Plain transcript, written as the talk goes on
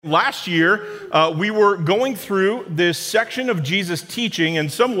Last year, we were going through this section of Jesus' teaching. In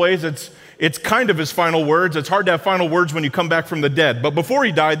some ways, it's kind of his final words. It's hard to have final words when you come back from the dead. But before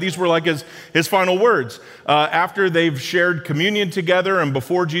he died, these were like his final words. After they've shared communion together and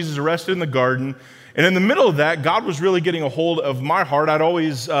before Jesus arrested in the garden. And in the middle of that, God was really getting a hold of my heart. I'd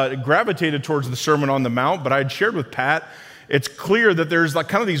always gravitated towards the Sermon on the Mount, but I had shared with Pat, it's clear that there's like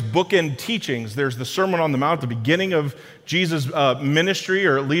kind of these bookend teachings. There's the Sermon on the Mount at the beginning of Jesus' ministry,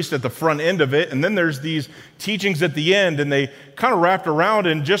 or at least at the front end of it. And then there's these teachings at the end, and they kind of wrapped around.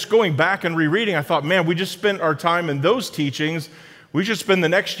 And just going back and rereading, I thought, man, we just spent our time in those teachings. We should spend the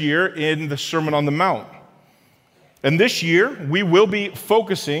next year in the Sermon on the Mount. And this year, we will be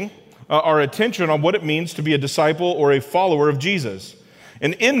focusing our attention on what it means to be a disciple or a follower of Jesus.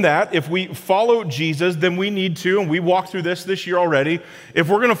 And in that, if we follow Jesus, then we need to, and we walked through this year already, if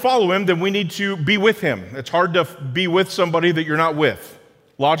we're going to follow him, then we need to be with him. It's hard to be with somebody that you're not with.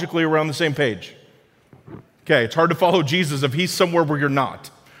 Logically, we're on the same page. Okay, it's hard to follow Jesus if he's somewhere where you're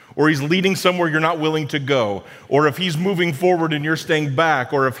not, or he's leading somewhere you're not willing to go, or if he's moving forward and you're staying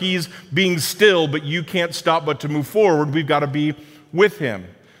back, or if he's being still but you can't stop but to move forward. We've got to be with him.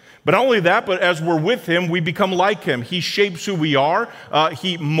 But not only that, but as we're with him, we become like him. He shapes who we are.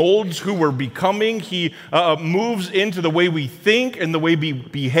 He molds who we're becoming. He moves into the way we think and the way we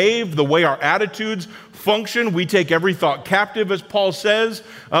behave, the way our attitudes function. We take every thought captive, as Paul says.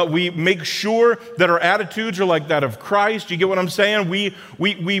 We make sure that our attitudes are like that of Christ. You get what I'm saying?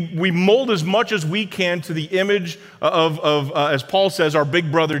 We mold as much as we can to the image of as Paul says, our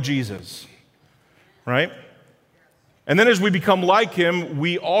big brother Jesus, right? And then as we become like him,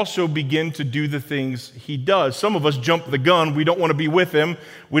 we also begin to do the things he does. Some of us jump the gun. We don't want to be with him.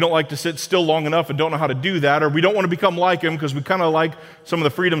 We don't like to sit still long enough and don't know how to do that. Or we don't want to become like him because we kind of like some of the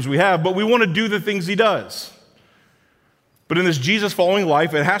freedoms we have, but we want to do the things he does. But in this Jesus-following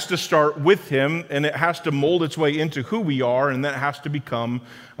life, it has to start with him, and it has to mold its way into who we are, and that has to become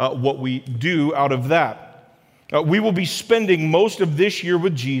what we do out of that. We will be spending most of this year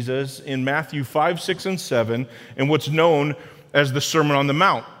with Jesus in Matthew 5, 6, and 7 in what's known as the Sermon on the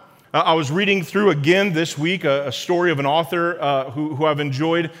Mount. I was reading through again this week a story of an author who I've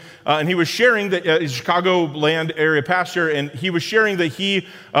enjoyed, and he was sharing that he's a Chicagoland area pastor, and he was sharing that he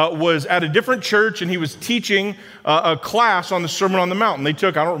was at a different church and he was teaching a class on the Sermon on the Mount. And they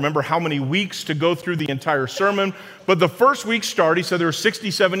took, I don't remember how many weeks to go through the entire sermon, but the first week started, he said there were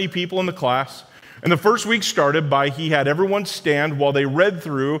 60, 70 people in the class. And the first week started by he had everyone stand while they read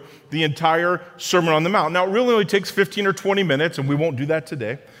through the entire Sermon on the Mount. Now, it really only takes 15 or 20 minutes, and we won't do that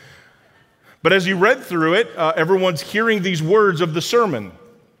today. But as he read through it, everyone's hearing these words of the sermon.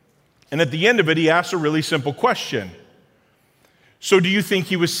 And at the end of it, he asked a really simple question. So do you think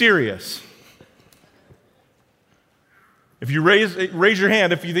he was serious? If you raise your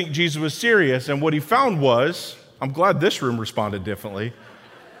hand if you think Jesus was serious. And what he found was, I'm glad this room responded differently.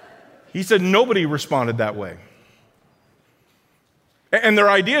 He said nobody responded that way. And their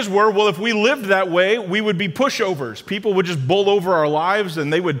ideas were, well, if we lived that way, we would be pushovers. People would just bowl over our lives,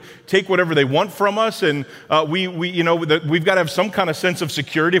 and they would take whatever they want from us, and we've got to have some kind of sense of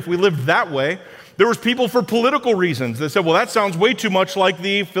security if we lived that way. There was people for political reasons that said, well, that sounds way too much like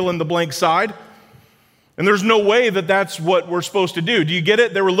the fill-in-the-blank side. And there's no way that that's what we're supposed to do. Do you get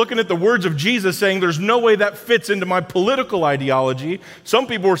it? They were looking at the words of Jesus saying, there's no way that fits into my political ideology. Some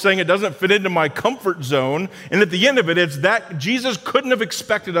people were saying it doesn't fit into my comfort zone. And at the end of it, it's that Jesus couldn't have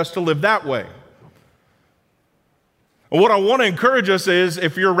expected us to live that way. And what I want to encourage us is,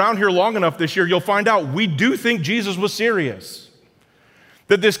 if you're around here long enough this year, you'll find out we do think Jesus was serious.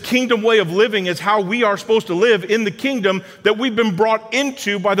 That this kingdom way of living is how we are supposed to live in the kingdom that we've been brought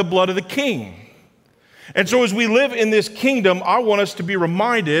into by the blood of the King. And so as we live in this kingdom, I want us to be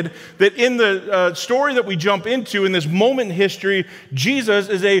reminded that in the story that we jump into, in this moment in history, Jesus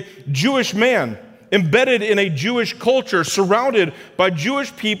is a Jewish man, embedded in a Jewish culture, surrounded by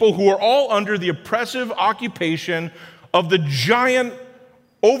Jewish people who are all under the oppressive occupation of the giant,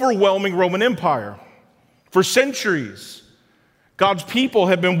 overwhelming Roman Empire. For centuries, God's people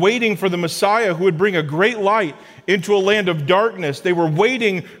have been waiting for the Messiah who would bring a great light into a land of darkness. They were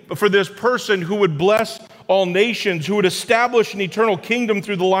waiting for this person who would bless all nations, who would establish an eternal kingdom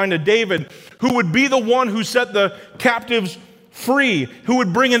through the line of David, who would be the one who set the captives free, who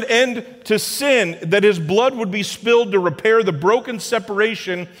would bring an end to sin, that his blood would be spilled to repair the broken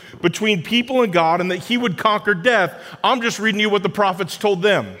separation between people and God, and that he would conquer death. I'm just reading you what the prophets told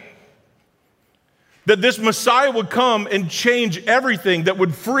them. That this Messiah would come and change everything, that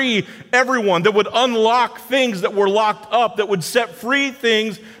would free everyone, that would unlock things that were locked up, that would set free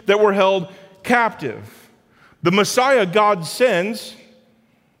things that were held captive. The Messiah God sends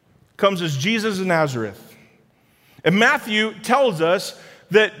comes as Jesus of Nazareth. And Matthew tells us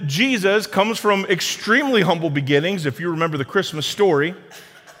that Jesus comes from extremely humble beginnings, if you remember the Christmas story.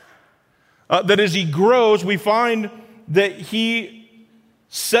 That as he grows, we find that he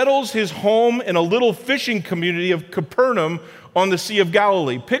settles his home in a little fishing community of Capernaum on the Sea of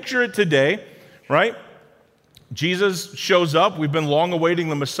Galilee. Picture it today, right? Jesus shows up. We've been long awaiting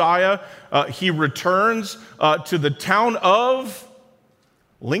the Messiah. He returns to the town of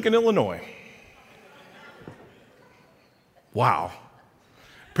Lincoln, Illinois. Wow.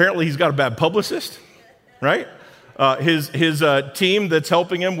 Apparently he's got a bad publicist, right? His team that's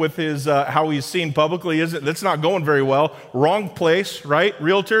helping him with his how he's seen publicly that's not going very well. Wrong place, right?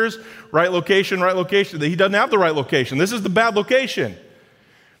 Realtors, right location, right location. He doesn't have the right location. This is the bad location.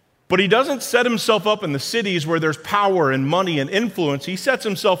 But he doesn't set himself up in the cities where there's power and money and influence. He sets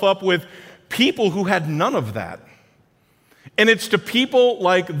himself up with people who had none of that. And it's to people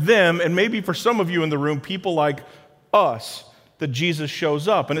like them, and maybe for some of you in the room, people like us, that Jesus shows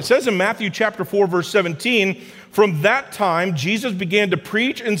up. And it says in Matthew chapter 4, verse 17, from that time, Jesus began to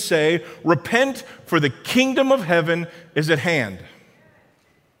preach and say, repent, for the kingdom of heaven is at hand.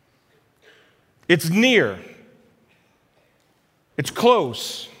 It's near. It's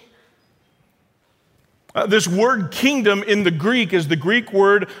close. This word kingdom in the Greek is the Greek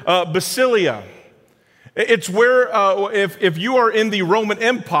word basilia. It's where, if you are in the Roman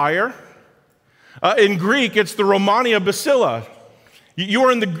Empire, in Greek, it's the Romania Basilia. You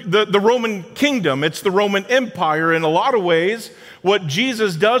are in the Roman kingdom. It's the Roman Empire. In a lot of ways, what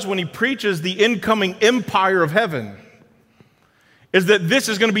Jesus does when he preaches the incoming empire of heaven is that this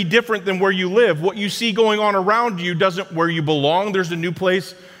is going to be different than where you live. What you see going on around you doesn't where you belong. There's a new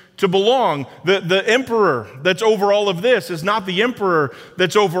place to belong. The emperor that's over all of this is not the emperor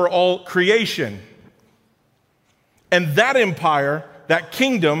that's over all creation. And that empire, that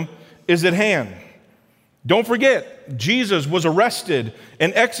kingdom, is at hand. Don't forget, Jesus was arrested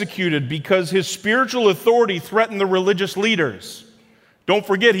and executed because his spiritual authority threatened the religious leaders. Don't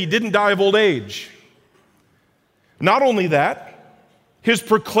forget, he didn't die of old age. Not only that, his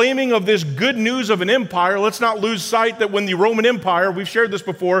proclaiming of this good news of an empire, let's not lose sight that when the Roman Empire, we've shared this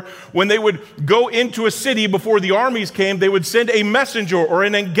before, when they would go into a city before the armies came, they would send a messenger or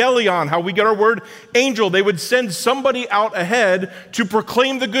an angelion, how we get our word angel. They would send somebody out ahead to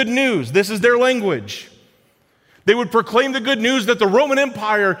proclaim the good news. This is their language. They would proclaim the good news that the Roman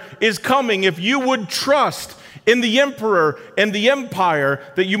Empire is coming. If you would trust in the emperor and the empire,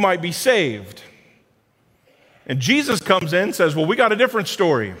 that you might be saved. And Jesus comes in and says, well, we got a different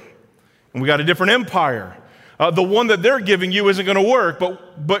story, and we got a different empire. The one that they're giving you isn't going to work,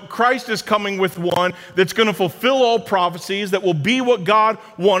 but Christ is coming with one that's going to fulfill all prophecies, that will be what God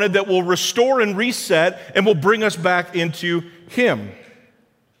wanted, that will restore and reset, and will bring us back into him.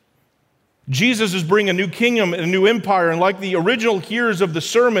 Jesus is bringing a new kingdom and a new empire, and like the original hearers of the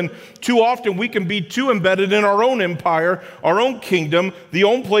sermon, too often we can be too embedded in our own empire, our own kingdom, the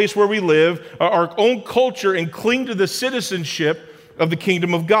own place where we live, our own culture, and cling to the citizenship of the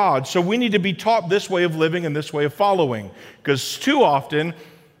kingdom of God. So we need to be taught this way of living and this way of following, because too often,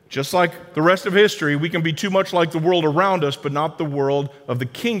 just like the rest of history, we can be too much like the world around us, but not the world of the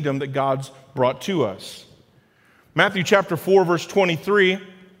kingdom that God's brought to us. Matthew chapter 4, verse 23.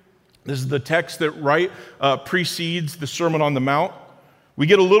 This is the text that precedes the Sermon on the Mount. We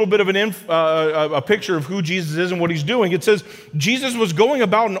get a little bit of a picture of who Jesus is and what he's doing. It says, Jesus was going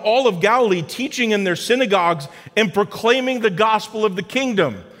about in all of Galilee, teaching in their synagogues and proclaiming the gospel of the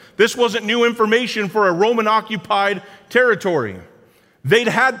kingdom. This wasn't new information for a Roman-occupied territory. They'd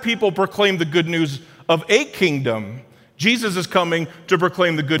had people proclaim the good news of a kingdom. Jesus is coming to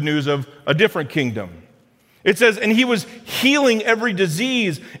proclaim the good news of a different kingdom. It says, and he was healing every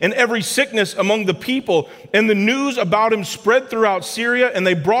disease and every sickness among the people. And the news about him spread throughout Syria, and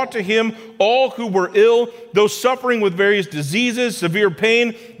they brought to him all who were ill, those suffering with various diseases, severe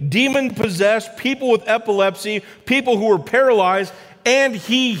pain, demon-possessed, people with epilepsy, people who were paralyzed, and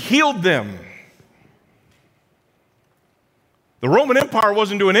he healed them. The Roman Empire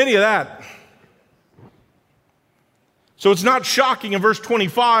wasn't doing any of that. So it's not shocking in verse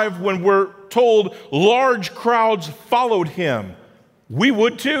 25 when we're told large crowds followed him. We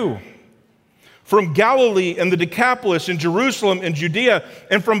would too. From Galilee and the Decapolis and Jerusalem and Judea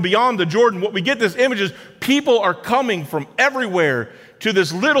and from beyond the Jordan, what we get this image is people are coming from everywhere to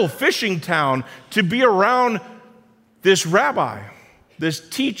this little fishing town to be around this rabbi, this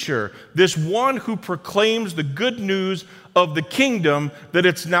teacher, this one who proclaims the good news of the kingdom that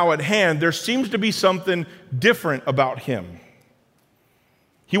it's now at hand. There seems to be something different about him.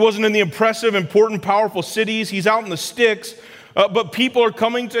 He wasn't in the impressive, important, powerful cities. He's out in the sticks But people are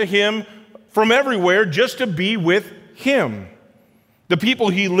coming to him from everywhere just to be with him. The people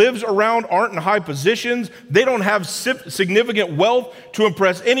he lives around aren't in high positions. They don't have significant wealth to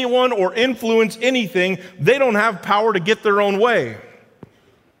impress anyone or influence anything. They don't have power to get their own way.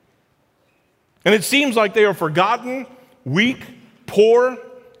 And it seems like they are forgotten, weak, poor,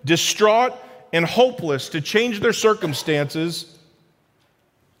 distraught, and hopeless to change their circumstances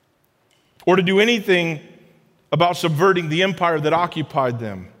or to do anything about subverting the empire that occupied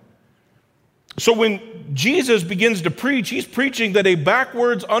them. So when Jesus begins to preach, he's preaching that a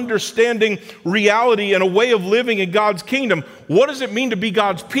backwards understanding reality and a way of living in God's kingdom. What does it mean to be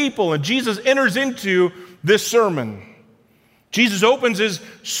God's people? And Jesus enters into this sermon. Jesus opens his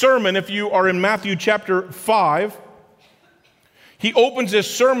sermon, if you are in Matthew chapter 5, he opens his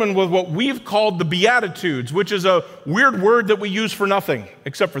sermon with what we've called the Beatitudes, which is a weird word that we use for nothing,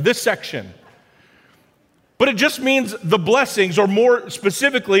 except for this section. But it just means the blessings, or more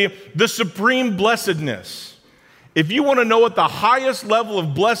specifically, the supreme blessedness. If you want to know what the highest level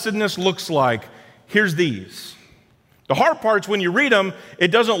of blessedness looks like, here's these. The hard part's when you read them, it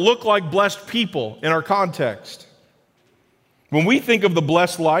doesn't look like blessed people in our context. When we think of the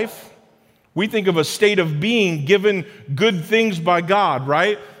blessed life, we think of a state of being given good things by God,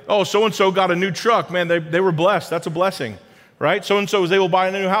 right? Oh, so-and-so got a new truck. Man, they were blessed. That's a blessing, right? So-and-so was able to buy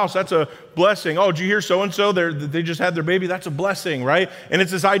a new house. That's a blessing. Oh, did you hear so-and-so? They just had their baby. That's a blessing, right? And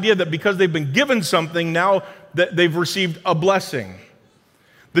it's this idea that because they've been given something, now that they've received a blessing.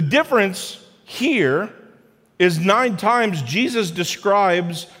 The difference here is 9 times Jesus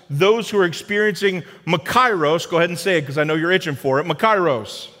describes those who are experiencing makairos. Go ahead and say it because I know you're itching for it.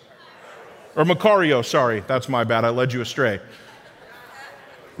 Makairos. Or Makarios, sorry. That's my bad. I led you astray.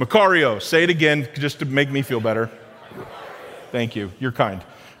 Makarios. Say it again just to make me feel better. Thank you. You're kind.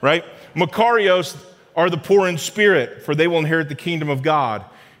 Right? Makarios are the poor in spirit, for they will inherit the kingdom of God.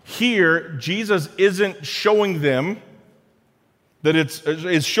 Here, Jesus isn't showing them that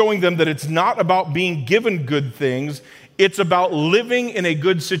it's showing them that it's not about being given good things. It's about living in a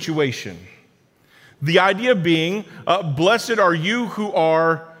good situation. The idea being, blessed are you who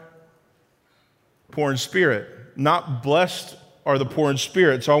are poor in spirit. Not blessed are the poor in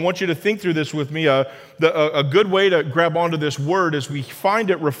spirit. So I want you to think through this with me. A good way to grab onto this word is we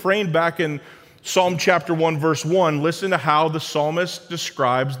find it refrained back in Psalm chapter 1, verse 1. Listen to how the psalmist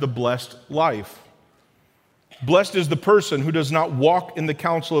describes the blessed life. Blessed is the person who does not walk in the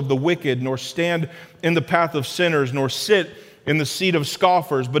counsel of the wicked, nor stand in the path of sinners, nor sit in the seat of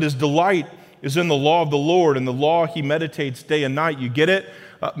scoffers, but his delight is in the law of the Lord, and the law he meditates day and night. You get it?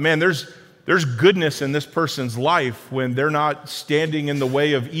 Man, there's goodness in this person's life when they're not standing in the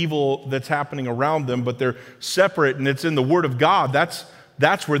way of evil that's happening around them, but they're separate and it's in the Word of God.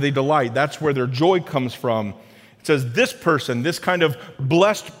 That's where they delight. That's where their joy comes from. It says this person, this kind of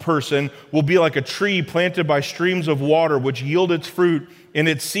blessed person, will be like a tree planted by streams of water, which yield its fruit in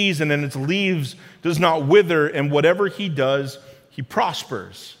its season, and its leaves does not wither, and whatever he does, he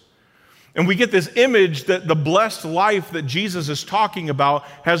prospers. And we get this image that the blessed life that Jesus is talking about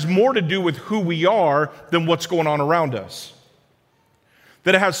has more to do with who we are than what's going on around us.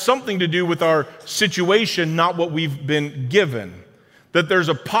 That it has something to do with our situation, not what we've been given. That there's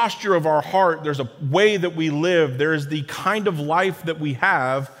a posture of our heart, there's a way that we live, there is the kind of life that we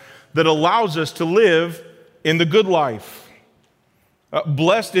have that allows us to live in the good life.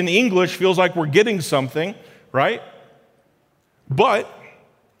 Blessed in English feels like we're getting something, right? But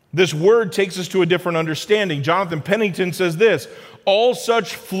this word takes us to a different understanding. Jonathan Pennington says this: all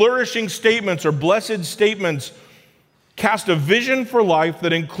such flourishing statements or blessed statements cast a vision for life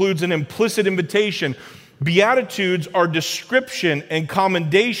that includes an implicit invitation. Beatitudes are description and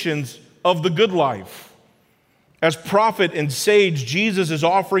commendations of the good life. As prophet and sage, Jesus is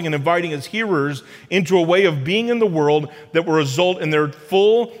offering and inviting his hearers into a way of being in the world that will result in their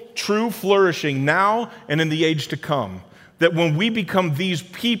full, true flourishing now and in the age to come. That when we become these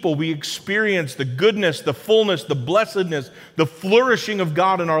people, we experience the goodness, the fullness, the blessedness, the flourishing of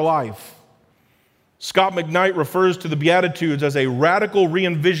God in our life. Scott McKnight refers to the Beatitudes as a radical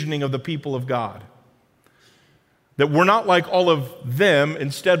re-envisioning of the people of God. That we're not like all of them,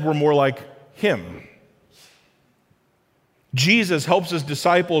 instead we're more like him. Jesus helps his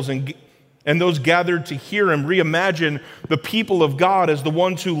disciples and those gathered to hear him reimagine the people of God as the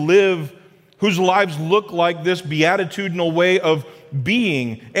ones who live, whose lives look like this beatitudinal way of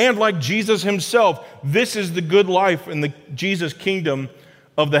being, and like Jesus himself. This is the good life in the Jesus kingdom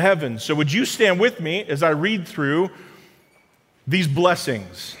of the heavens. So would you stand with me as I read through these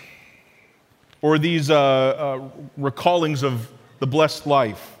blessings, or these recallings of the blessed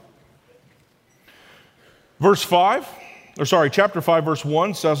life. Verse 5, chapter 5, verse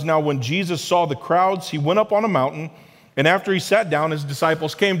 1 says, "Now when Jesus saw the crowds, he went up on a mountain, and after he sat down, his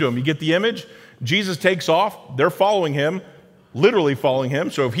disciples came to him." You get the image? Jesus takes off. They're following him, literally following him.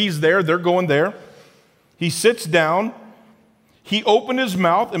 So if he's there, they're going there. He sits down. He opened his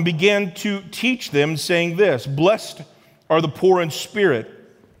mouth and began to teach them, saying this, "Blessed are the poor in spirit,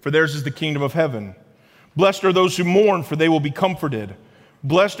 for theirs is the kingdom of heaven. Blessed are those who mourn, for they will be comforted.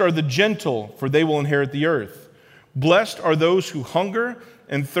 Blessed are the gentle, for they will inherit the earth. Blessed are those who hunger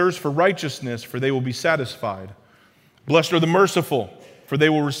and thirst for righteousness, for they will be satisfied. Blessed are the merciful, for they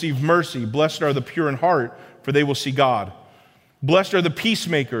will receive mercy. Blessed are the pure in heart, for they will see God. Blessed are the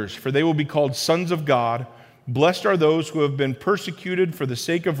peacemakers, for they will be called sons of God. Blessed are those who have been persecuted for the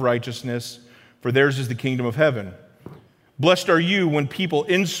sake of righteousness, for theirs is the kingdom of heaven. Blessed are you when people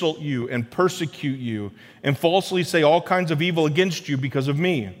insult you and persecute you and falsely say all kinds of evil against you because of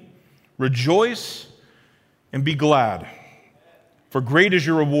me. Rejoice and be glad, for great is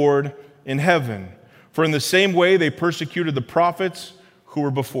your reward in heaven. For in the same way they persecuted the prophets who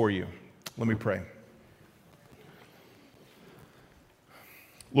were before you." Let me pray.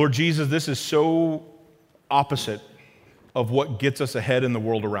 Lord Jesus, this is so opposite of what gets us ahead in the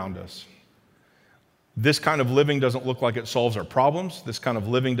world around us. This kind of living doesn't look like it solves our problems. This kind of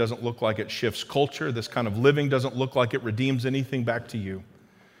living doesn't look like it shifts culture. This kind of living doesn't look like it redeems anything back to you.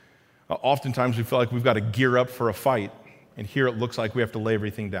 Oftentimes we feel like we've got to gear up for a fight, and here it looks like we have to lay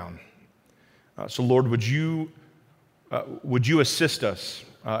everything down. So Lord, would you assist us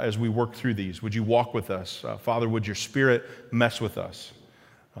as we work through these? Would you walk with us? Father, would your Spirit mess with us?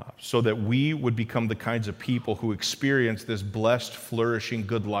 So that we would become the kinds of people who experience this blessed, flourishing,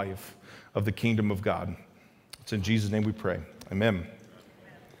 good life of the kingdom of God. It's in Jesus' name we pray. Amen.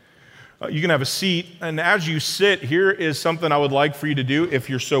 You can have a seat, and as you sit, here is something I would like for you to do if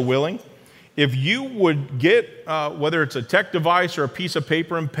you're so willing. If you would get, whether it's a tech device or a piece of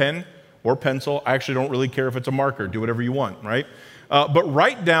paper and pen or pencil, I actually don't really care if it's a marker, do whatever you want, right? But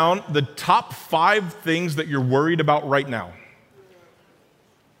write down the top 5 things that you're worried about right now.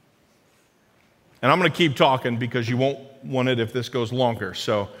 And I'm going to keep talking because you won't want it if this goes longer.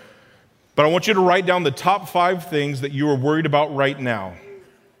 But I want you to write down the top 5 things that you are worried about right now.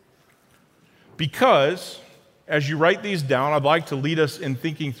 Because as you write these down, I'd like to lead us in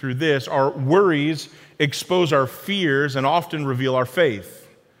thinking through this. Our worries expose our fears and often reveal our faith.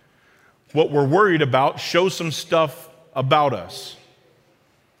 What we're worried about shows some stuff about us.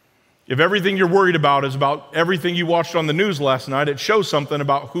 If everything you're worried about is about everything you watched on the news last night, it shows something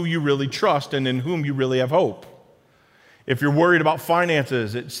about who you really trust and in whom you really have hope. If you're worried about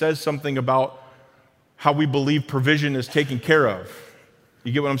finances, it says something about how we believe provision is taken care of.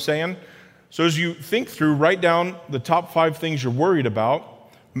 You get what I'm saying? So as you think through, write down the top 5 things you're worried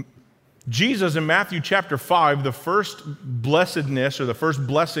about. Jesus in Matthew chapter 5, the first blessedness or the first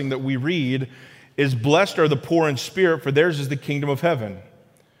blessing that we read is, "Blessed are the poor in spirit, for theirs is the kingdom of heaven."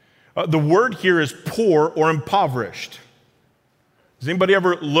 The word here is poor or impoverished. Has anybody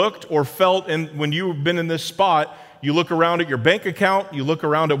ever looked or felt, when you've been in this spot, you look around at your bank account, you look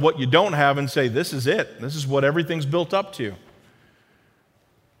around at what you don't have and say, this is it. This is what everything's built up to.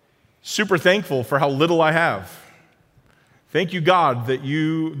 Super thankful for how little I have. Thank you, God, that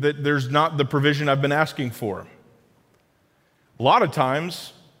there's not the provision I've been asking for. A lot of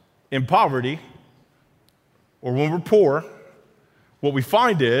times in poverty or when we're poor, what we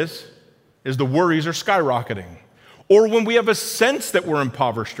find is the worries are skyrocketing. Or when we have a sense that we're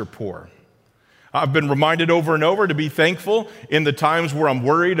impoverished or poor. I've been reminded over and over to be thankful in the times where I'm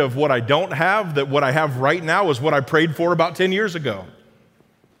worried of what I don't have, that what I have right now is what I prayed for about 10 years ago.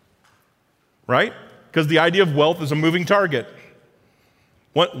 Right? Because the idea of wealth is a moving target.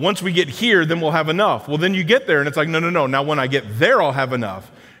 Once we get here, then we'll have enough. Well, then you get there and it's like, no. Now when I get there, I'll have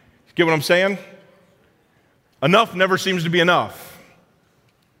enough. Get what I'm saying? Enough never seems to be enough.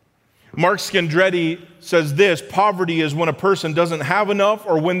 Mark Scandretti says this: poverty is when a person doesn't have enough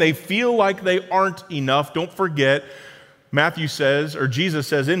or when they feel like they aren't enough. Don't forget, Jesus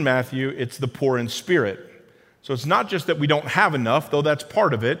says in Matthew, it's the poor in spirit. So it's not just that we don't have enough, though that's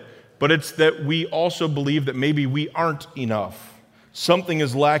part of it, but it's that we also believe that maybe we aren't enough. Something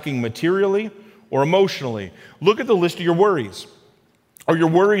is lacking materially or emotionally. Look at the list of your worries. Are your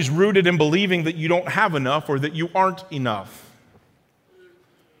worries rooted in believing that you don't have enough or that you aren't enough?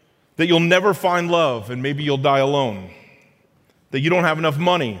 That you'll never find love and maybe you'll die alone. That you don't have enough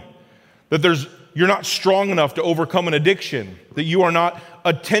money. That you're not strong enough to overcome an addiction. That you are not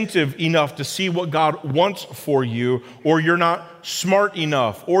attentive enough to see what God wants for you, or you're not smart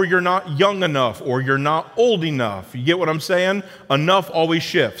enough, or you're not young enough, or you're not old enough. You get what I'm saying? Enough always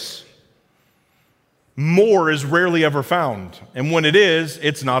shifts. more is rarely ever found. And when it is,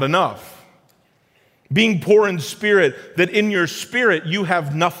 it's not enough. Being poor in spirit, that in your spirit you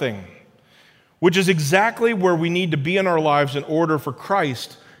have nothing, which is exactly where we need to be in our lives in order for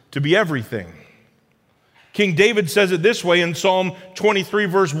Christ to be everything. King David says it this way in Psalm 23,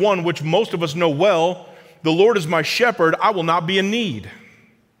 verse 1, which most of us know well, "The Lord is my shepherd, I will not be in need."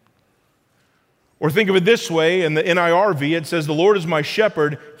 Or think of it this way, in the NIRV, it says, "The Lord is my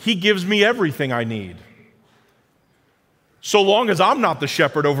shepherd, he gives me everything I need." So long as I'm not the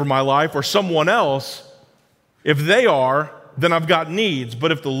shepherd over my life or someone else, if they are, then I've got needs.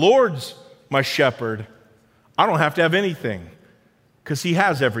 But if the Lord's my shepherd, I don't have to have anything because he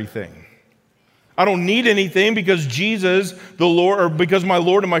has everything. I don't need anything because Jesus, the Lord, or because my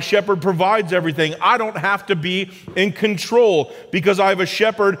Lord and my shepherd provides everything. I don't have to be in control because I have a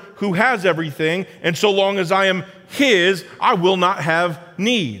shepherd who has everything. And so long as I am his, I will not have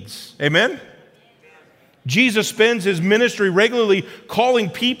needs. Amen? Jesus spends his ministry regularly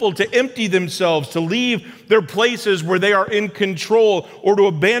calling people to empty themselves, to leave their places where they are in control, or to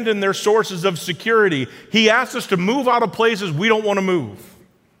abandon their sources of security. He asks us to move out of places we don't want to move.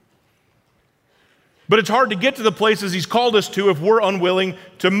 But it's hard to get to the places he's called us to if we're unwilling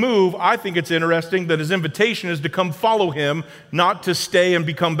to move. I think it's interesting that his invitation is to come follow him, not to stay and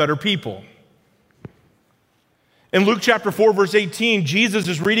become better people. In Luke chapter 4, verse 18, Jesus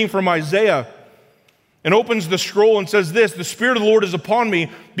is reading from Isaiah and opens the scroll and says this, "The Spirit of the Lord is upon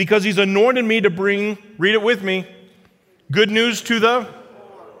me because he's anointed me to bring," read it with me, "good news to the..."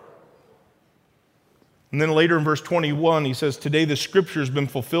 And then later in verse 21, he says, "Today the scripture has been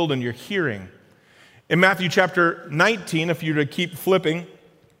fulfilled in your hearing." In Matthew chapter 19, if you were to keep flipping,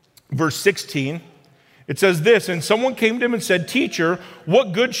 verse 16, it says this, "And someone came to him and said, 'Teacher,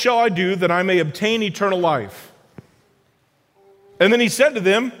 what good shall I do that I may obtain eternal life?' And then he said to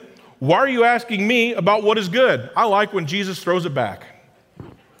them, 'Why are you asking me about what is good?'" I like when Jesus throws it back.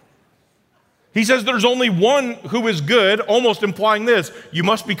 He says there's only one who is good, almost implying this, you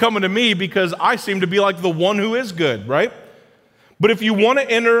must be coming to me because I seem to be like the one who is good, right? "But if you want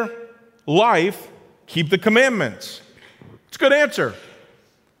to enter life, keep the commandments." It's a good answer.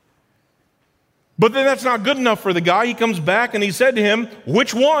 But then that's not good enough for the guy. He comes back and he said to him,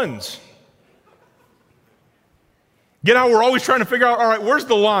 "Which ones?" Get how we're always trying to figure out, all right, where's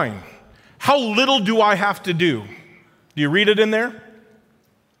the line? How little do I have to do? Do you read it in there?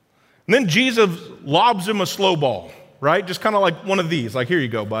 And then Jesus lobs him a slow ball, right? Just kind of like one of these. Like, here you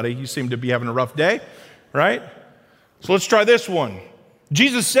go, buddy. You seem to be having a rough day, right? So let's try this one.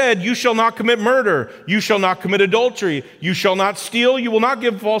 Jesus said, "You shall not commit murder. You shall not commit adultery. You shall not steal. You will not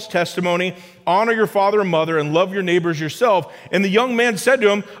give false testimony. Honor your father and mother and love your neighbors yourself." And the young man said to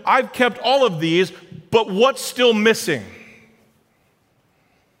him, "I've kept all of these, but what's still missing?"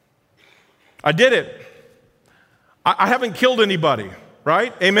 I did it. I haven't killed anybody,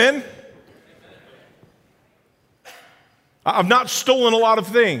 right? Amen? I've not stolen a lot of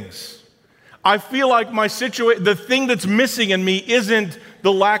things. I feel like the thing that's missing in me isn't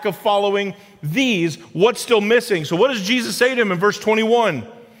the lack of following these. What's still missing? So what does Jesus say to him in verse 21?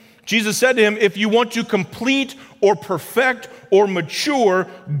 Jesus said to him, "If you want to complete or perfect or mature,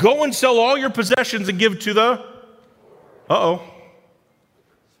 go and sell all your possessions and give to the..."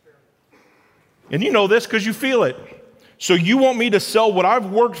 And you know this because you feel it. "So you want me to sell what I've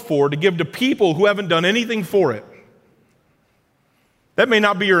worked for to give to people who haven't done anything for it?" That may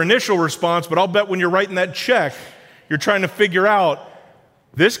not be your initial response, but I'll bet when you're writing that check, you're trying to figure out,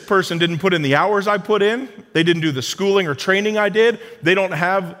 this person didn't put in the hours I put in. They didn't do the schooling or training I did. They don't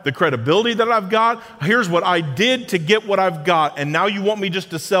have the credibility that I've got. Here's what I did to get what I've got, and now you want me just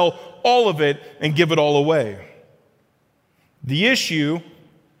to sell all of it and give it all away. The issue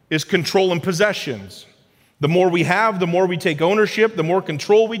is control and possessions. The more we have, the more we take ownership, the more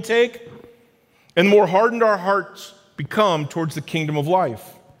control we take, and the more hardened our hearts become towards the kingdom of life.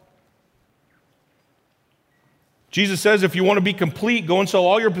 Jesus says, if you want to be complete, go and sell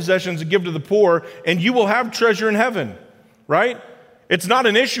all your possessions and give to the poor, and you will have treasure in heaven, right? It's not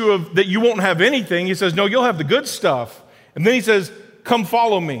an issue of that you won't have anything. He says, no, you'll have the good stuff. And then he says, come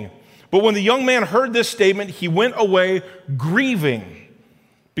follow me. But when the young man heard this statement, he went away grieving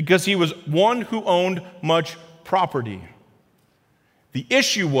because he was one who owned much property. The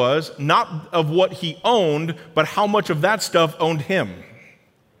issue was not of what he owned, but how much of that stuff owned him.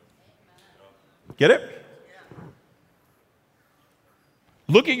 Get it?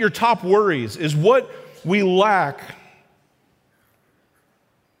 Look at your top worries. Is what we lack.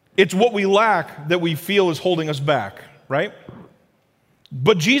 It's what we lack that we feel is holding us back, right?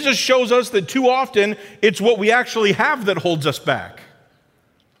 But Jesus shows us that too often it's what we actually have that holds us back.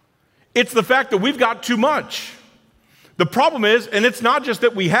 It's the fact that we've got too much. The problem is, and it's not just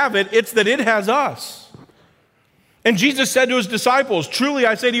that we have it, it's that it has us. And Jesus said to his disciples, truly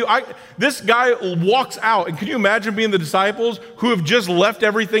I say to you, this guy walks out. And can you imagine being the disciples who have just left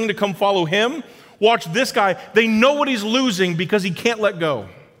everything to come follow him? Watch this guy. They know what he's losing because he can't let go.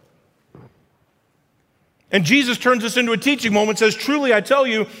 And Jesus turns this into a teaching moment and says, truly I tell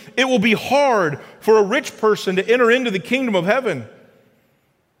you, it will be hard for a rich person to enter into the kingdom of heaven.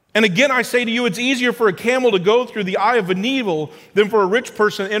 And again, I say to you, it's easier for a camel to go through the eye of a needle than for a rich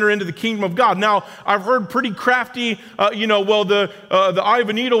person to enter into the kingdom of God. Now, I've heard pretty crafty, the eye of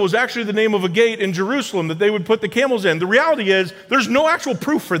a needle was actually the name of a gate in Jerusalem that they would put the camels in. The reality is, there's no actual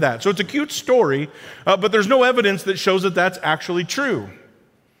proof for that. So it's a cute story, but there's no evidence that shows that that's actually true.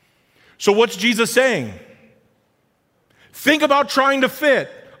 So what's Jesus saying? Think about trying to fit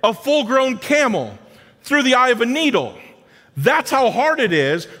a full-grown camel through the eye of a needle. That's how hard it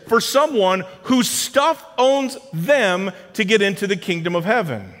is for someone whose stuff owns them to get into the kingdom of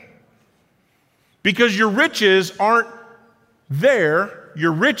heaven. Because your riches aren't there,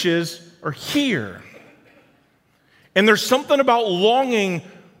 your riches are here. And there's something about longing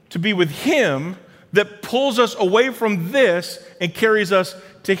to be with him that pulls us away from this and carries us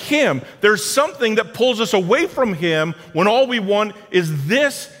to him. There's something that pulls us away from him when all we want is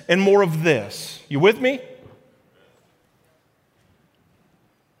this and more of this. You with me?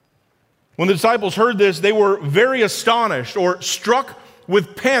 When the disciples heard this, they were very astonished or struck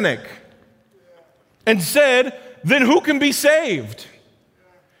with panic and said, then who can be saved?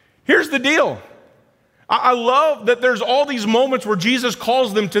 Here's the deal. I love that there's all these moments where Jesus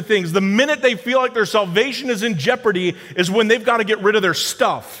calls them to things. The minute they feel like their salvation is in jeopardy is when they've got to get rid of their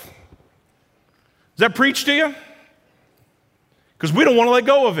stuff. Does that preach to you? Because we don't want to let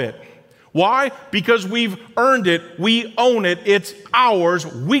go of it. Why? Because we've earned it, we own it, it's ours,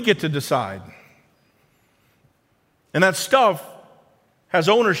 we get to decide. And that stuff has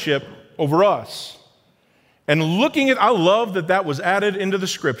ownership over us. And I love that was added into the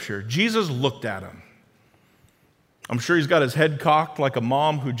scripture. Jesus looked at him. I'm sure he's got his head cocked like a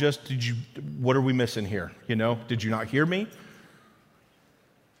mom who what are we missing here? Did you not hear me?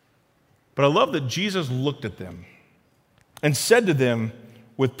 But I love that Jesus looked at them and said to them,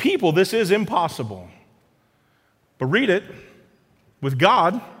 with people, this is impossible. But read it. With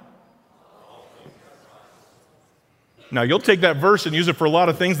God. Now, you'll take that verse and use it for a lot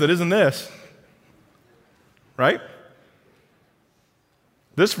of things that isn't this. Right?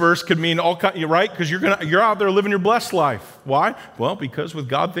 This verse could mean all kinds, right? Because you're out there living your blessed life. Why? Well, because with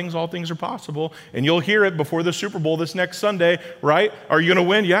God, all things are possible. And you'll hear it before the Super Bowl this next Sunday, right? Are you going to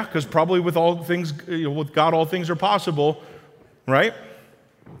win? Yeah, because probably with with God, all things are possible, right?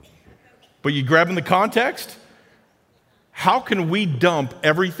 But you grab in the context, how can we dump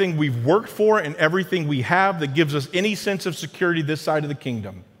everything we've worked for and everything we have that gives us any sense of security this side of the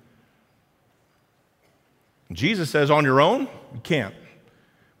kingdom? And Jesus says, on your own, you can't.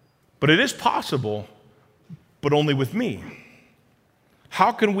 But it is possible, but only with me.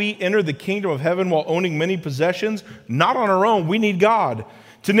 How can we enter the kingdom of heaven while owning many possessions? Not on our own, we need God.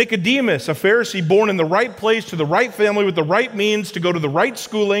 To Nicodemus, a Pharisee born in the right place, to the right family, with the right means, to go to the right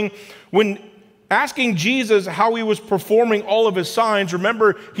schooling, when asking Jesus how he was performing all of his signs,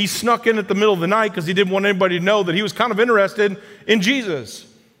 remember, he snuck in at the middle of the night because he didn't want anybody to know that he was kind of interested in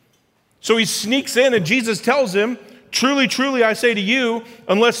Jesus. So he sneaks in and Jesus tells him, truly, truly, I say to you,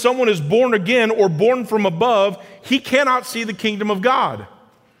 unless someone is born again or born from above, he cannot see the kingdom of God.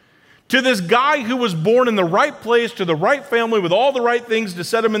 To this guy who was born in the right place, to the right family, with all the right things to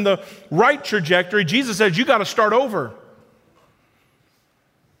set him in the right trajectory, Jesus says, you got to start over.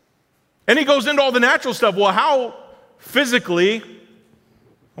 And he goes into all the natural stuff. Well, how physically,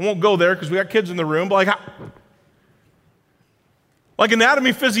 I won't go there because we got kids in the room, but like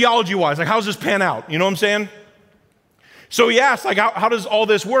anatomy, physiology-wise, like how does this pan out? You know what I'm saying? So he asks, how does all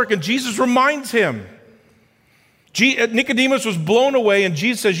this work? And Jesus reminds him. Nicodemus was blown away, and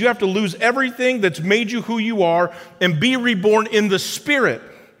Jesus says, you have to lose everything that's made you who you are and be reborn in the Spirit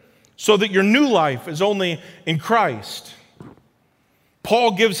so that your new life is only in Christ.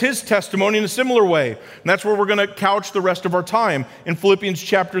 Paul gives his testimony in a similar way, and that's where we're going to couch the rest of our time in Philippians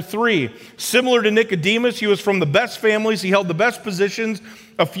chapter 3. Similar to Nicodemus, he was from the best families, he held the best positions.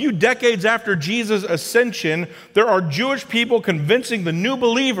 A few decades after Jesus' ascension, there are Jewish people convincing the new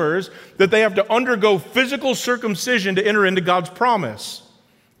believers that they have to undergo physical circumcision to enter into God's promise,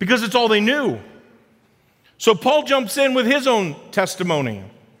 because it's all they knew. So Paul jumps in with his own testimony.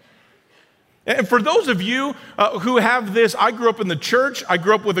 And for those of you who have this, I grew up in the church. I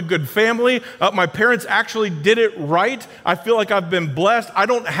grew up with a good family. My parents actually did it right. I feel like I've been blessed. I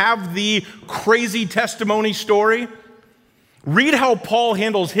don't have the crazy testimony story. Read how Paul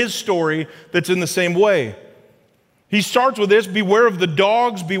handles his story that's in the same way. He starts with this: beware of the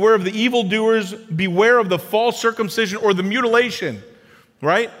dogs, beware of the evildoers, beware of the false circumcision or the mutilation,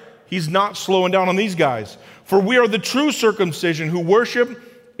 right? He's not slowing down on these guys. For we are the true circumcision who worship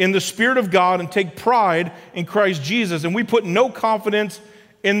in the Spirit of God and take pride in Christ Jesus, and we put no confidence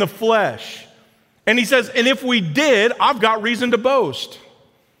in the flesh. And he says, and if we did, I've got reason to boast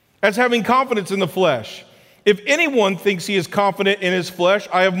as having confidence in the flesh. If anyone thinks he is confident in his flesh,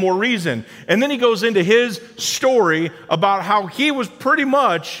 I have more reason. And then he goes into his story about how he was pretty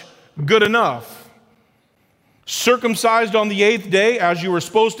much good enough. Circumcised on the 8th day, as you were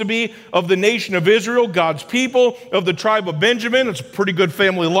supposed to be, of the nation of Israel, God's people, of the tribe of Benjamin. It's a pretty good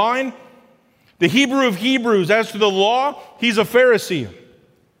family line. The Hebrew of Hebrews, as to the law, he's a Pharisee.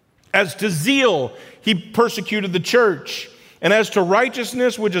 As to zeal, he persecuted the church. And as to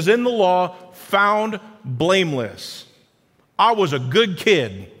righteousness, which is in the law, found blameless. I was a good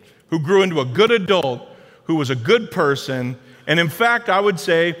kid who grew into a good adult, who was a good person, and in fact, I would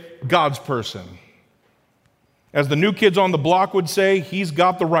say, God's person. As the new kids on the block would say, he's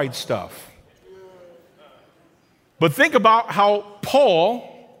got the right stuff. But think about how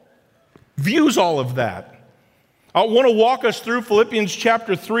Paul views all of that. I want to walk us through Philippians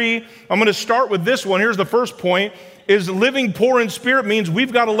chapter 3. I'm going to start with this one. Here's the first point, is living poor in spirit means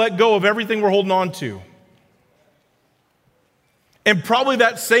we've got to let go of everything we're holding on to. And probably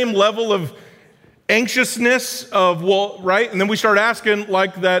that same level of anxiousness of, well, right? And then we start asking,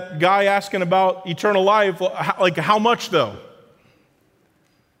 like that guy asking about eternal life, like how much though?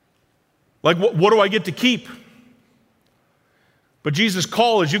 Like what do I get to keep? But Jesus'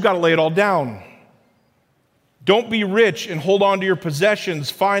 call is you've got to lay it all down. Don't be rich and hold on to your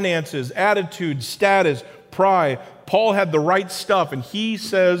possessions, finances, attitudes, status, pride. Paul had the right stuff, and he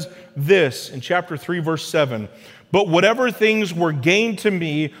says this in chapter 3, verse 7. But whatever things were gained to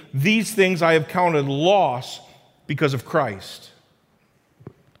me, these things I have counted loss because of Christ.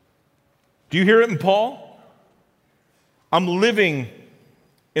 Do you hear it in Paul? I'm living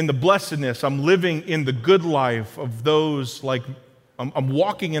in the blessedness. I'm living in the good life of those, like, I'm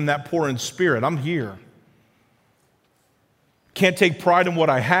walking in that poor in spirit. I'm here. Can't take pride in what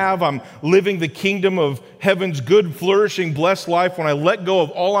I have. I'm living the kingdom of heaven's good, flourishing, blessed life when I let go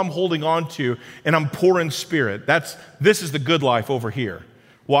of all I'm holding on to and I'm poor in spirit. This is the good life over here.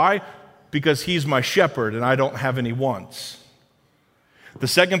 Why? Because he's my shepherd and I don't have any wants. The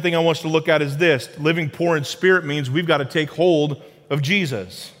second thing I want us to look at is this. Living poor in spirit means we've got to take hold of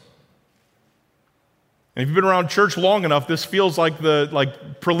Jesus. And if you've been around church long enough, this feels like the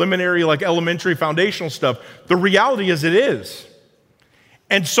preliminary, elementary, foundational stuff. The reality is it is.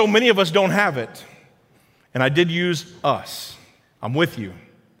 And so many of us don't have it. And I did use us. I'm with you.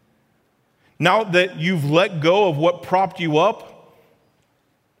 Now that you've let go of what propped you up,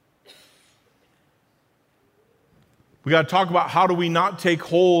 we got to talk about how do we not take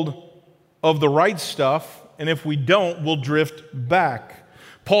hold of the right stuff, and if we don't, we'll drift back.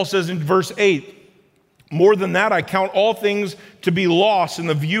 Paul says in verse 8, more than that, I count all things to be lost in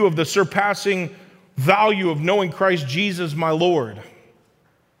the view of the surpassing value of knowing Christ Jesus my Lord.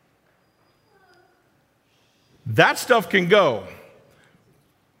 That stuff can go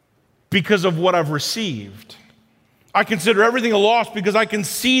because of what I've received. I consider everything a loss because I can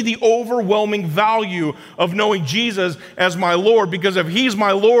see the overwhelming value of knowing Jesus as my Lord, because if he's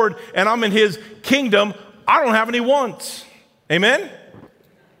my Lord and I'm in his kingdom, I don't have any wants. Amen?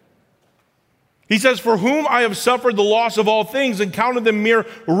 He says, for whom I have suffered the loss of all things and counted them mere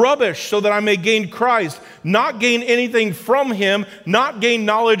rubbish so that I may gain Christ, not gain anything from him, not gain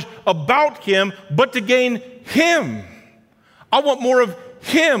knowledge about him, but to gain him. I want more of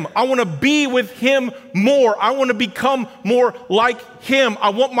him. I want to be with him more. I want to become more like him. I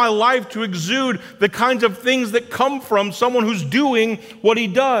want my life to exude the kinds of things that come from someone who's doing what he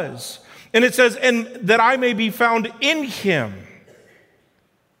does. And it says, and that I may be found in him,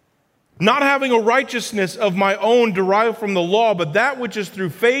 not having a righteousness of my own derived from the law, but that which is through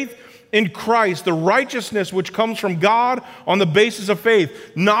faith in Christ, the righteousness which comes from God on the basis of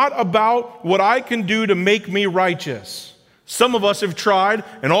faith, not about what I can do to make me righteous. Some of us have tried,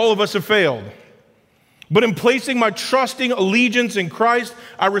 and all of us have failed. But in placing my trusting allegiance in Christ,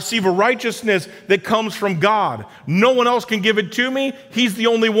 I receive a righteousness that comes from God. No one else can give it to me. He's the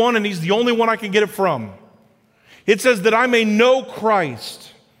only one, and he's the only one I can get it from. It says that I may know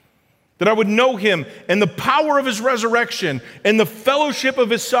Christ, that I would know him and the power of his resurrection and the fellowship of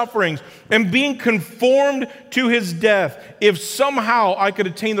his sufferings and being conformed to his death, if somehow I could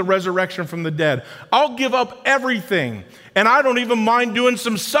attain the resurrection from the dead. I'll give up everything. And I don't even mind doing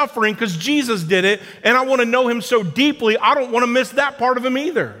some suffering because Jesus did it, and I want to know him so deeply, I don't want to miss that part of him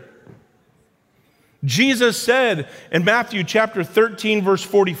either. Jesus said in Matthew chapter 13, verse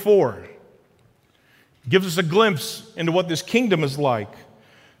 44, gives us a glimpse into what this kingdom is like.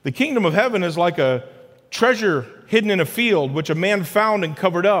 The kingdom of heaven is like a treasure hidden in a field, which a man found and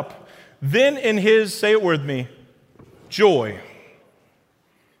covered up. Then in his, say it with me, joy,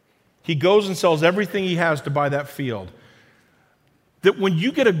 he goes and sells everything he has to buy that field. That when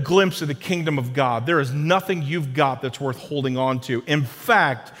you get a glimpse of the kingdom of God, there is nothing you've got that's worth holding on to. In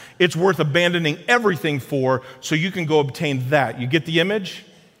fact, it's worth abandoning everything for so you can go obtain that. You get the image?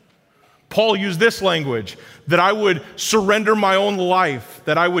 Paul used this language, that I would surrender my own life,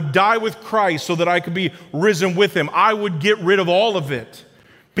 that I would die with Christ so that I could be risen with him. I would get rid of all of it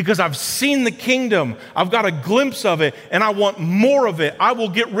because I've seen the kingdom. I've got a glimpse of it and I want more of it. I will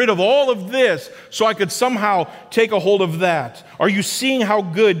get rid of all of this so I could somehow take a hold of that. Are you seeing how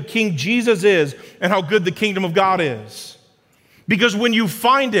good King Jesus is and how good the kingdom of God is? Because when you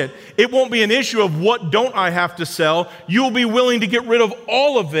find it, it won't be an issue of what don't I have to sell. You'll be willing to get rid of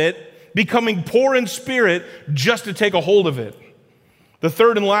all of it, becoming poor in spirit just to take a hold of it. The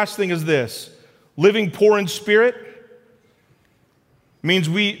third and last thing is this. Living poor in spirit means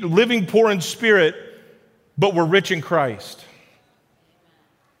living poor in spirit, but we're rich in Christ.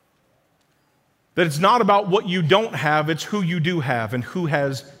 That it's not about what you don't have, it's who you do have and who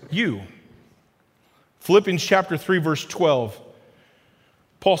has you. Philippians chapter 3, verse 12.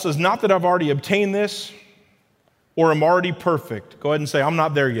 Paul says, not that I've already obtained this or am already perfect. Go ahead and say, I'm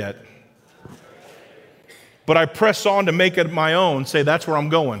not there yet. But I press on to make it my own. Say, that's where I'm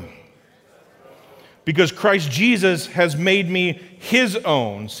going. Because Christ Jesus has made me his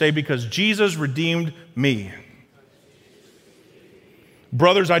own. Say, because Jesus redeemed me.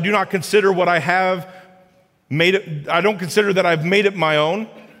 Brothers, I do not consider what I have made it, I don't consider that I've made it my own.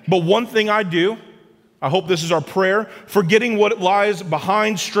 But one thing I do, I hope this is our prayer, forgetting what lies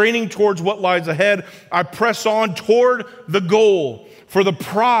behind, straining towards what lies ahead, I press on toward the goal for the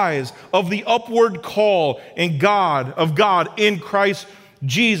prize of the upward call of God in Christ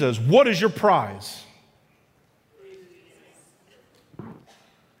Jesus. What is your prize? The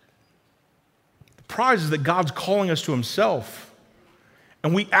prize is that God's calling us to himself,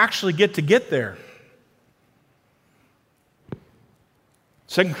 and we actually get there.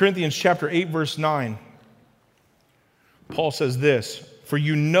 2 Corinthians chapter 8, verse 9. Paul says this, for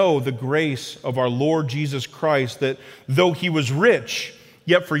you know the grace of our Lord Jesus Christ, that though he was rich,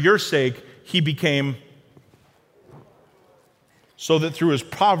 yet for your sake he became, so that through his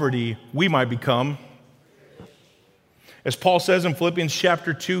poverty we might become. As Paul says in Philippians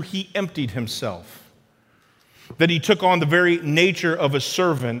chapter 2, he emptied himself, that he took on the very nature of a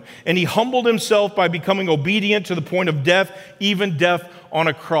servant, and he humbled himself by becoming obedient to the point of death, even death on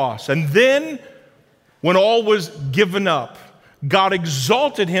a cross. And then, when all was given up, God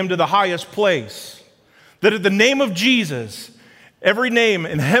exalted him to the highest place, that at the name of Jesus, every name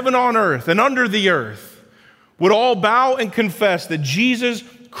in heaven, on earth, and under the earth would all bow and confess that Jesus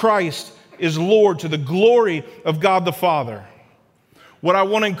Christ is Lord, to the glory of God the Father. What I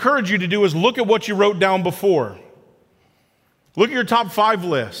want to encourage you to do is look at what you wrote down before. Look at your top 5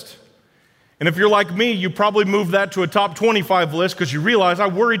 list. And if you're like me, you probably move that to a top 25 list because you realize I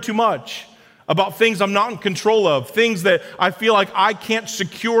worry too much about things I'm not in control of, things that I feel like I can't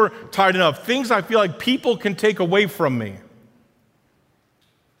secure tight enough, things I feel like people can take away from me.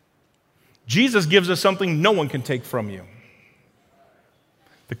 Jesus gives us something no one can take from you.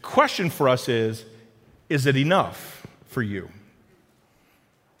 The question for us is it enough for you?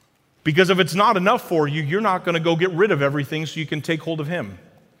 Because if it's not enough for you, you're not going to go get rid of everything so you can take hold of him.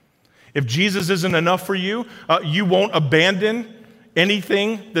 If Jesus isn't enough for you, you won't abandon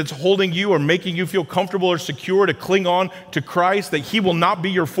anything that's holding you or making you feel comfortable or secure to cling on to Christ, that he will not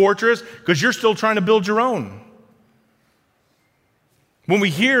be your fortress because you're still trying to build your own. When we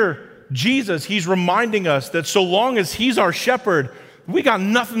hear Jesus, he's reminding us that so long as he's our shepherd, we got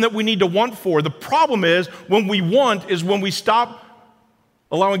nothing that we need to want for. The problem is when we want is when we stop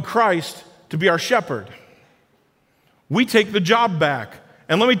allowing Christ to be our shepherd. We take the job back.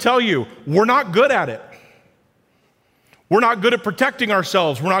 And let me tell you, we're not good at it. We're not good at protecting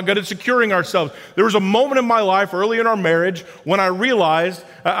ourselves. We're not good at securing ourselves. There was a moment in my life early in our marriage when I realized,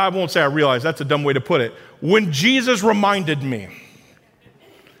 I won't say I realized, that's a dumb way to put it, when Jesus reminded me.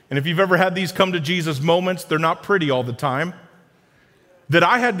 And if you've ever had these come to Jesus moments, they're not pretty all the time. that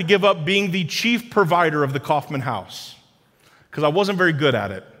I had to give up being the chief provider of the Kaufman house because I wasn't very good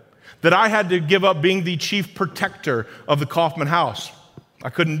at it, that I had to give up being the chief protector of the Kaufman house. I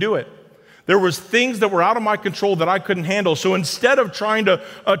couldn't do it. There was things that were out of my control that I couldn't handle. So instead of trying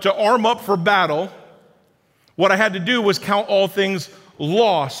to arm up for battle, what I had to do was count all things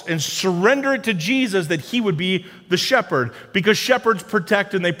lost and surrender it to Jesus that he would be the shepherd. Because shepherds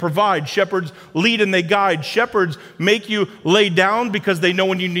protect and they provide. Shepherds lead and they guide. Shepherds make you lay down because they know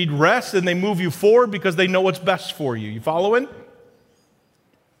when you need rest, and they move you forward because they know what's best for you. You following?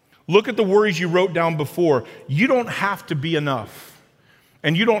 Look at the worries you wrote down before. You don't have to be enough,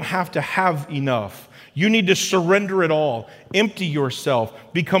 and you don't have to have enough. You need to surrender it all, empty yourself,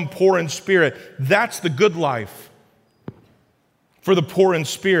 become poor in spirit. That's the good life. For the poor in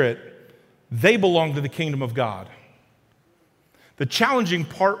spirit, they belong to the kingdom of God. The challenging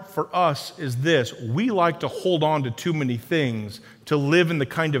part for us is this: we like to hold on to too many things to live in the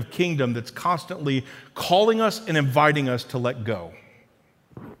kind of kingdom that's constantly calling us and inviting us to let go.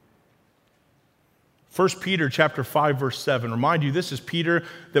 1 Peter chapter 5, verse 7. Remind you, this is Peter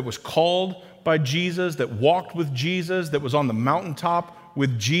that was called by Jesus, that walked with Jesus, that was on the mountaintop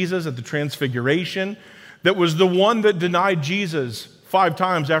with Jesus at the Transfiguration, that was the one that denied Jesus 5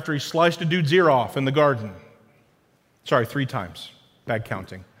 times after he sliced a dude's ear off in the garden. Sorry, 3 times. Bad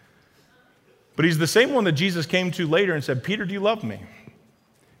counting. But he's the same one that Jesus came to later and said, Peter, do you love me?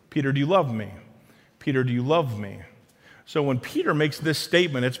 Peter, do you love me? Peter, do you love me? So when Peter makes this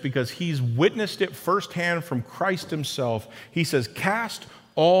statement, it's because he's witnessed it firsthand from Christ himself. He says, cast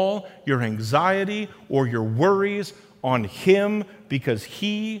all your anxiety or your worries on him because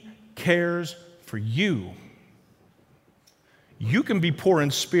he cares for you. You can be poor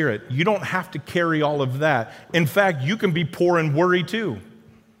in spirit. You don't have to carry all of that. In fact, you can be poor in worry too.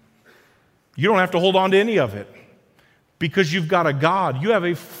 You don't have to hold on to any of it because you've got a God. You have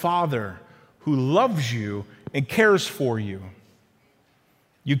a Father who loves you and cares for you.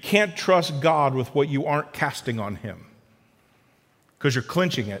 You can't trust God with what you aren't casting on him because you're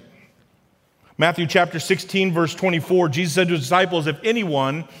clinching it. Matthew chapter 16, verse 24, Jesus said to his disciples, if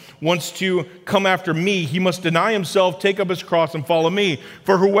anyone wants to come after me, he must deny himself, take up his cross, and follow me.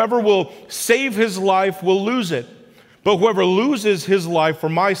 For whoever will save his life will lose it, but whoever loses his life for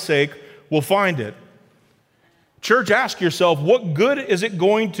my sake will find it. Church, ask yourself, what good is it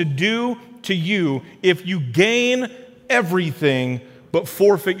going to do to you if you gain everything but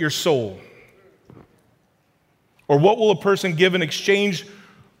forfeit your soul? Or what will a person give in exchange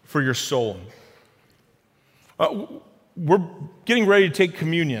for your soul? We're getting ready to take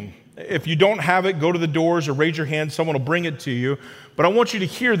communion. If you don't have it, go to the doors or raise your hand. Someone will bring it to you. But I want you to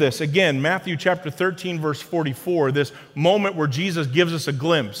hear this. Again, Matthew chapter 13, verse 44, this moment where Jesus gives us a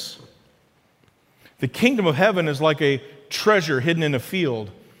glimpse. The kingdom of heaven is like a treasure hidden in a field,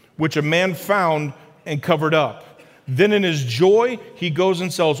 which a man found and covered up. Then in his joy, he goes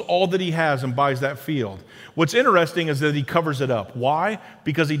and sells all that he has and buys that field. What's interesting is that he covers it up. Why?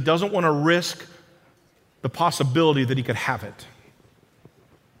 Because he doesn't want to risk the possibility that he could have it,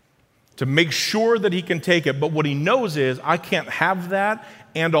 to make sure that he can take it. But what he knows is, I can't have that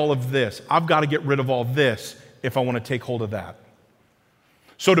and all of this. I've got to get rid of all this if I want to take hold of that.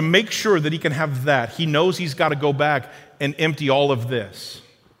 So to make sure that he can have that, he knows he's got to go back and empty all of this.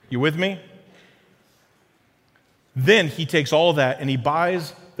 You with me? Then he takes all that and he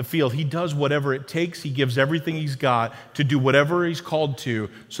buys the field. He does whatever it takes. He gives everything he's got to do whatever he's called to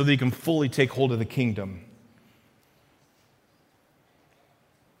so that he can fully take hold of the kingdom.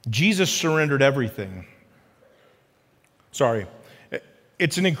 Jesus surrendered everything.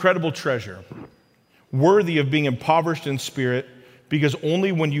 It's an incredible treasure, worthy of being impoverished in spirit, because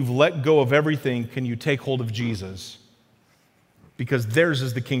only when you've let go of everything can you take hold of Jesus, because theirs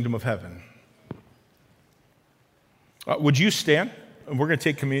is the kingdom of heaven. Would you stand? We're going to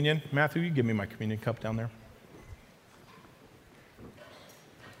take communion. Matthew, you give me my communion cup down there.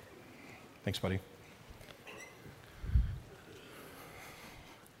 Thanks, buddy.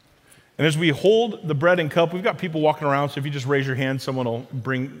 And as we hold the bread and cup, we've got people walking around, so if you just raise your hand, someone will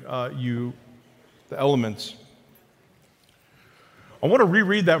bring you the elements. I want to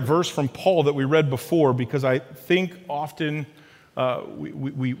reread that verse from Paul that we read before, because I think often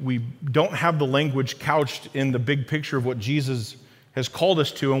we don't have the language couched in the big picture of what Jesus has called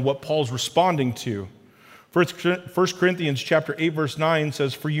us to and what Paul's responding to. 1 Corinthians chapter 8, verse 9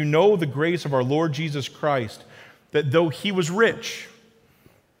 says, for you know the grace of our Lord Jesus Christ, that though he was rich,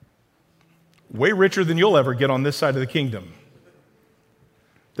 way richer than you'll ever get on this side of the kingdom,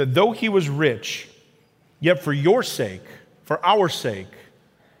 that though he was rich, yet for your sake, for our sake,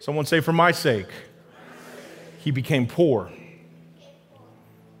 someone say for my sake, he became poor,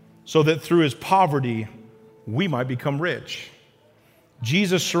 so that through his poverty we might become rich.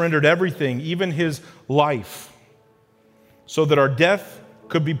 Jesus surrendered everything, even his life, so that our death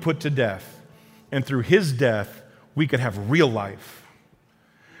could be put to death, and through his death we could have real life.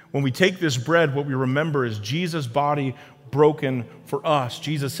 When we take this bread, what we remember is Jesus' body broken for us.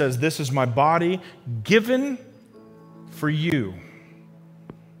 Jesus says, "This is my body given for you."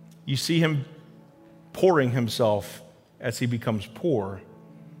 You see him pouring himself as he becomes poor.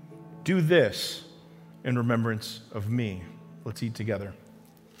 Do this in remembrance of me. Let's eat together.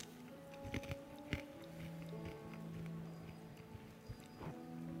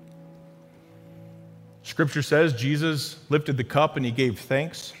 Scripture says Jesus lifted the cup and he gave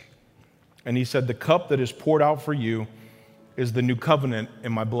thanks. And he said, "The cup that is poured out for you is the new covenant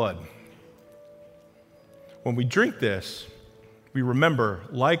in my blood." When we drink this, we remember,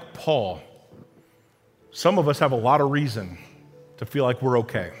 like Paul, some of us have a lot of reason to feel like we're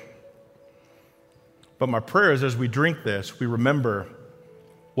okay. But my prayer is as we drink this, we remember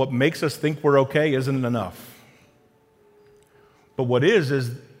what makes us think we're okay isn't enough. But what is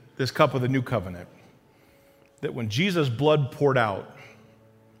this cup of the new covenant. That when Jesus' blood poured out,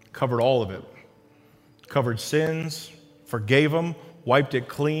 covered all of it, covered sins, forgave them, wiped it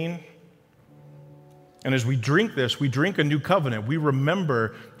clean. And as we drink this, we drink a new covenant. We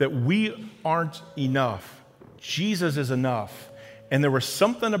remember that we aren't enough. Jesus is enough. And there was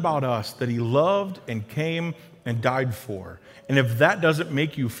something about us that he loved and came and died for. And if that doesn't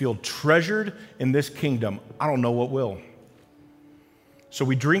make you feel treasured in this kingdom, I don't know what will. So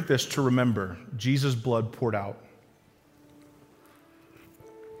we drink this to remember Jesus' blood poured out.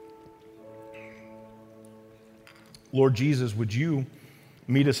 Lord Jesus, would you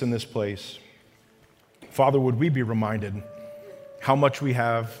meet us in this place? Father, would we be reminded how much we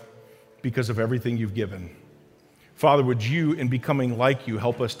have because of everything you've given? Father, would you, in becoming like you,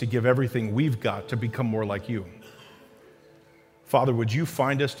 help us to give everything we've got to become more like you? Father, would you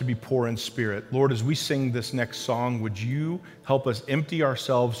find us to be poor in spirit? Lord, as we sing this next song, would you help us empty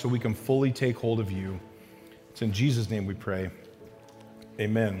ourselves so we can fully take hold of you? It's in Jesus' name we pray.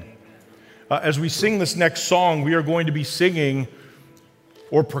 Amen. As we sing this next song, we are going to be singing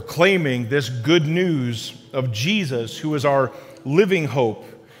or proclaiming this good news of Jesus, who is our living hope.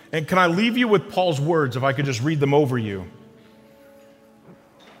 And can I leave you with Paul's words, if I could just read them over you?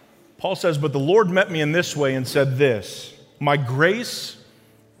 Paul says, "But the Lord met me in this way and said this, my grace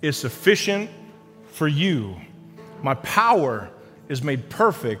is sufficient for you. My power is made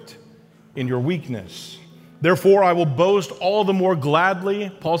perfect in your weakness. Therefore, I will boast all the more gladly."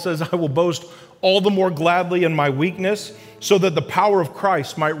 Paul says, "I will boast all the more gladly in my weakness, so that the power of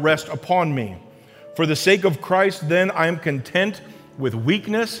Christ might rest upon me. For the sake of Christ, then, I am content with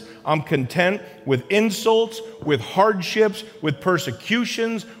weakness. I'm content with insults, with hardships, with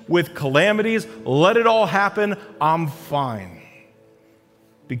persecutions, with calamities. Let it all happen. I'm fine.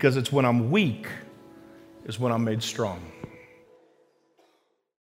 Because it's when I'm weak is when I'm made strong."